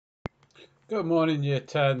Good morning, Year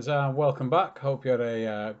 10s, and welcome back. Hope you had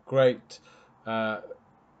a great uh,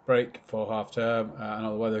 break for half term. I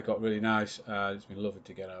know the weather got really nice. It's been lovely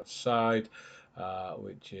to get outside,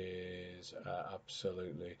 which is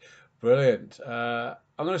absolutely brilliant. I'm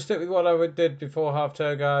going to stick with what I did before half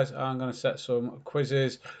term, guys. I'm going to set some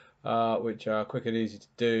quizzes, which are quick and easy to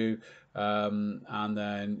do. And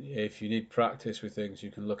then if you need practice with things,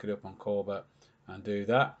 you can look it up on Corbett and do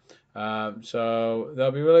that. So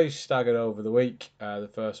they'll be released staggered over the week. The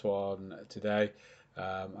first one today,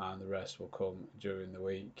 and the rest will come during the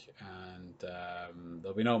week. And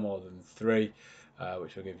there'll be no more than three,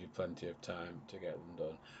 which will give you plenty of time to get them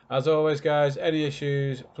done. As always, guys, any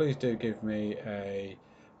issues, please do give me a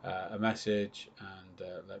message and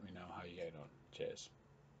let me know how you're getting on. Cheers.